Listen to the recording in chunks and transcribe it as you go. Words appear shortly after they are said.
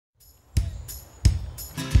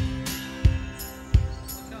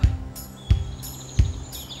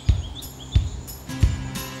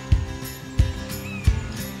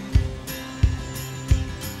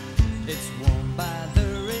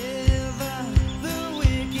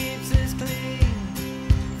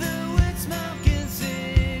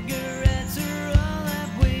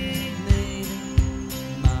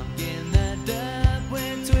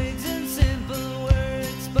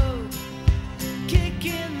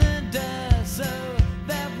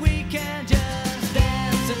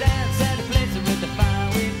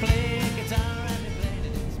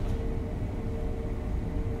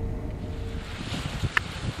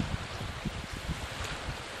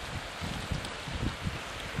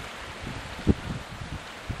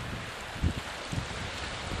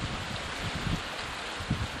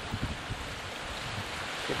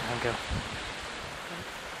girl.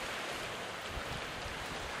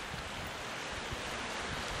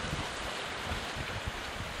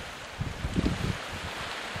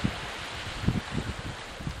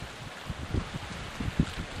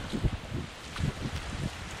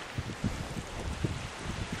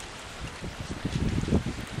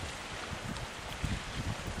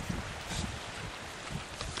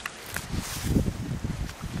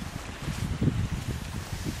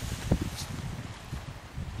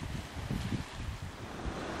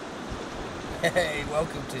 Hey,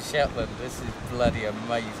 welcome to Shetland. This is bloody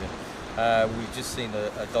amazing. We've just seen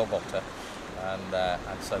a dog otter,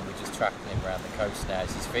 and so we're just tracking him around the coast now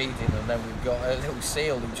as he's feeding, and then we've got a little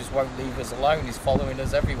seal who just won't leave us alone. He's following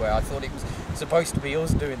us everywhere. I thought it was supposed to be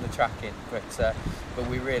us doing the tracking, but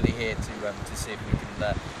we're really here to see if we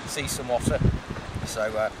can see some otter.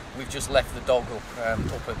 So we've just left the dog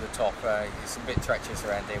up at the top. It's a bit treacherous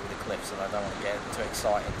around here with the cliffs, and I don't want to get too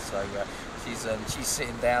excited. So she's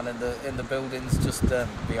sitting down in the buildings just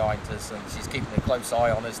behind us, and she's keeping a close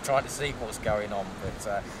eye on us, trying to see what's going on.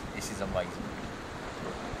 But this is amazing.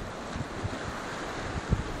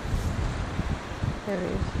 There he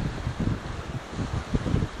is.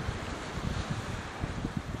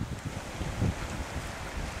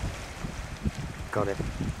 Got it.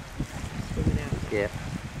 Swimming out. Yeah.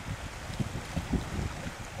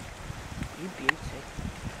 You beauty.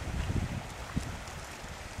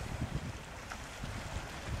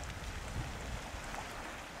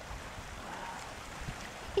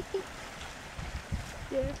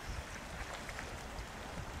 Yes.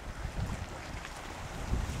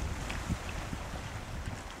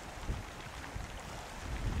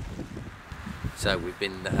 So we've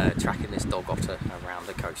been tracking this dog otter around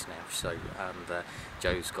the coast now. So and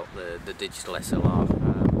Joe's got the digital SLR.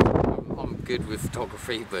 I'm good with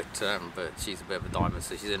photography, but she's a bit of a diamond,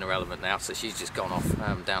 so she's in her element now. So she's just gone off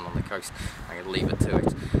down on the coast. I'm going to leave her to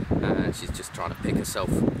it. She's just trying to pick herself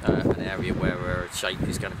an area where her shape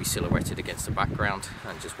is going to be silhouetted against the background,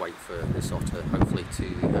 and just wait for this otter hopefully to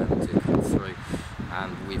come through.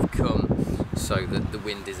 And we've come so that the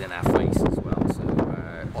wind is in our face as well. So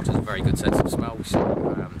otter's a very good sense of smell, so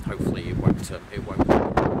hopefully it won't. So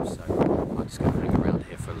I'm just going to hang around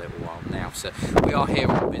here for a little while now. So we are here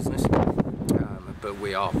on business, but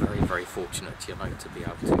we are very fortunate, you know, to be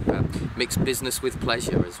able to mix business with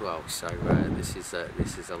pleasure as well. So this is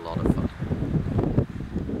a lot of fun.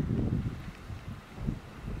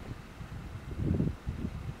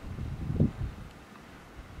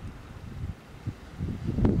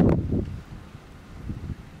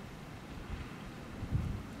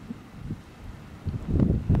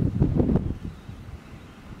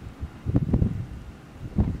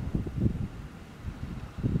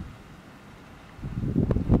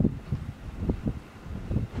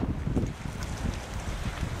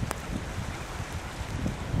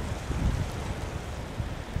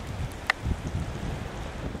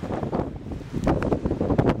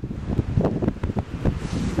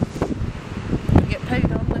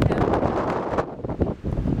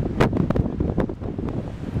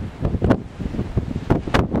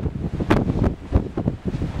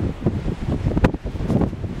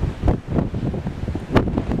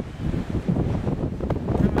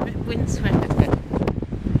 Windswept.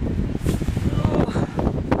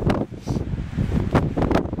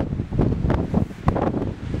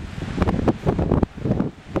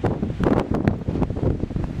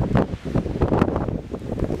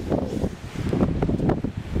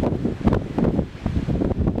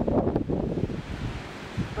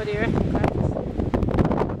 What do you reckon, guys?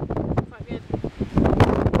 Quite good.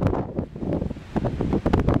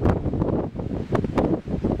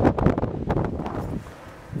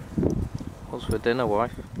 What's for dinner,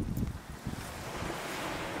 wife?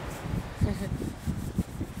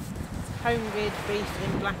 Home-reared beef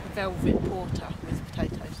in black velvet porter with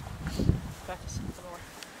potatoes. That's the one.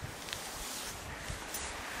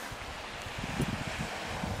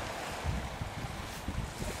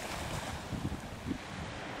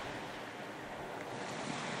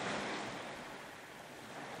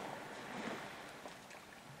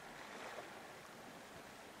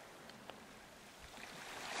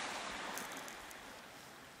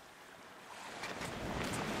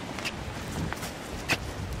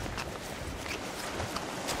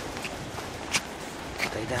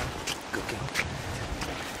 Stay down. Good girl.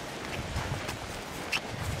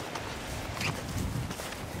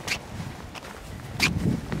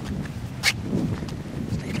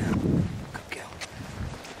 Stay down. Good girl.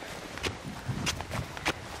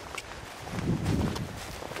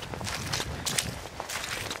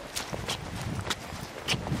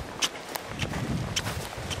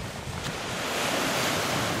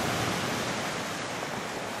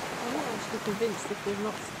 sensitive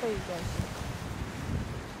not to speed then.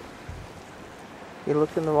 You're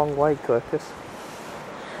looking the wrong way, Quercus.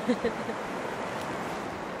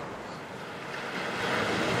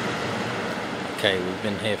 Okay, we've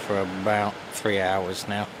been here for about 3 hours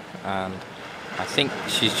now, and I think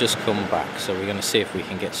she's just come back, so we're going to see if we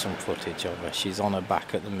can get some footage of her. She's on her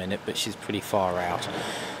back at the minute, but she's pretty far out.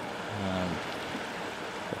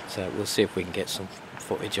 But we'll see if we can get some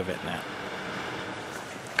footage of it now.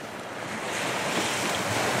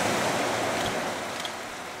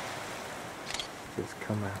 Just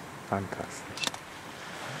come out, fantastic.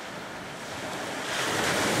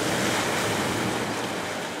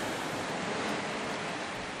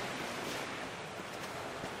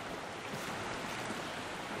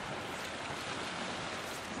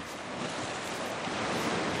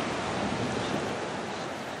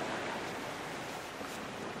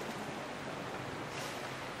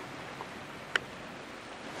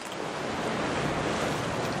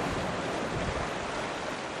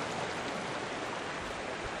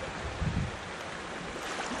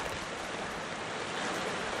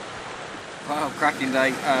 Well, cracking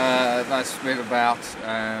day. That's been about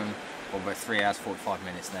 3 hours 45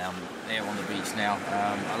 minutes now. I'm here on the beach now.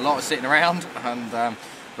 A lot of sitting around, and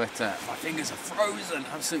but my fingers are frozen,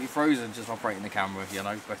 absolutely frozen, just operating the camera, you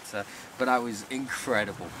know. But that was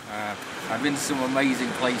incredible. I've been to some amazing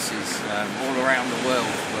places all around the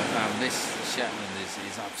world, but this Shetland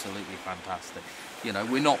is absolutely fantastic. You know,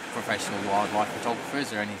 we're not professional wildlife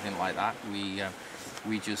photographers or anything like that.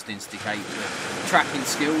 We just instigate the tracking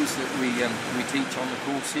skills that we teach on the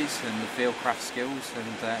courses, and the fieldcraft skills,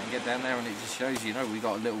 and get down there, and it just shows, you know, we've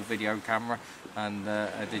got a little video camera and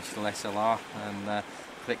a digital SLR, and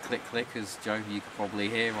click click click, as Joe, you could probably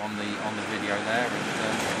hear on the video there,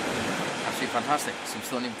 and absolutely fantastic, some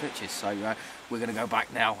stunning pictures. So we're going to go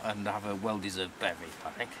back now and have a well-deserved bevy, I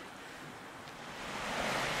think.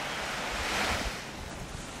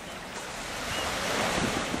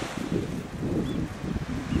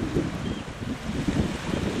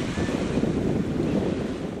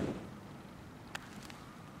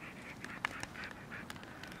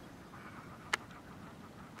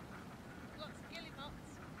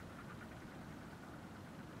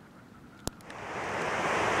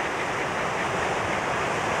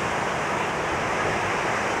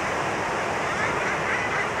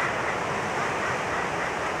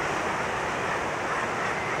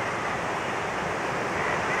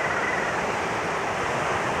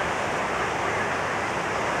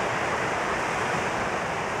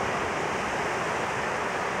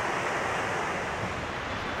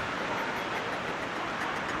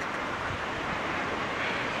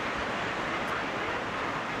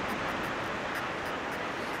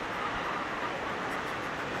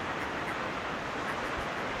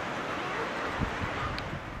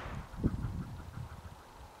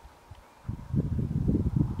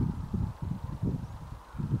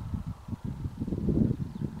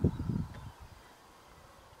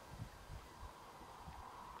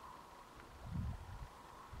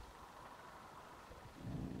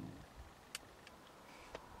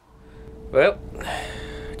 Well,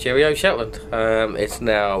 cheerio Shetland. It's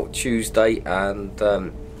now Tuesday, and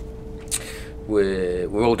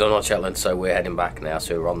we're all done on Shetland, so we're heading back now.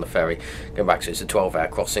 So we're on the ferry going back. So it's a 12-hour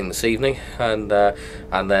crossing this evening, and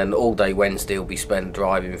then all day Wednesday will be spent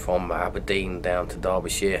driving from Aberdeen down to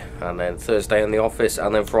Derbyshire, and then Thursday in the office,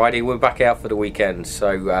 and then Friday we're back out for the weekend.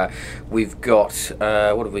 So we've got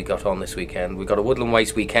what have we got on this weekend? We've got a woodland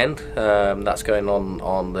waste weekend that's going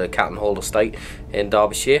on the Cat and Hall estate in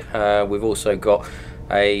Derbyshire. We've also got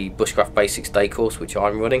a Bushcraft Basics day course which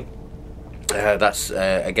I'm running. That's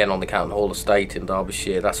again on the Cat and Hall estate in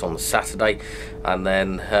Derbyshire. That's on the Saturday, and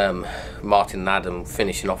then Martin and Adam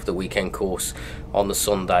finishing off the weekend course on the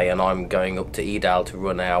Sunday, and I'm going up to Edale to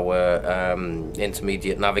run our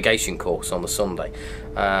intermediate navigation course on the Sunday.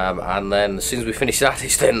 And then as soon as we finish that,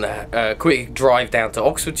 it's then a quick drive down to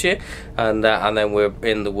Oxfordshire, and then we're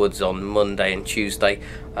in the woods on Monday and Tuesday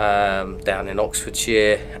down in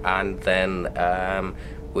Oxfordshire, and then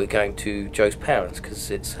we're going to Joe's parents because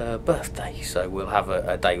it's her birthday, so we'll have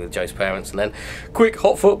a day with Joe's parents, and then quick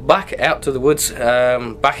hot foot back out to the woods,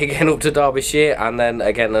 back again up to Derbyshire, and then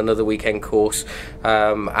again another weekend course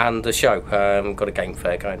and a show. Got a game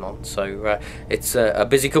fair going on, so it's a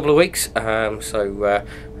busy couple of weeks. So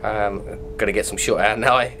going to get some shut eye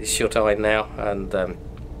now, and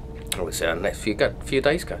we'll see how the next few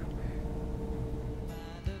days go.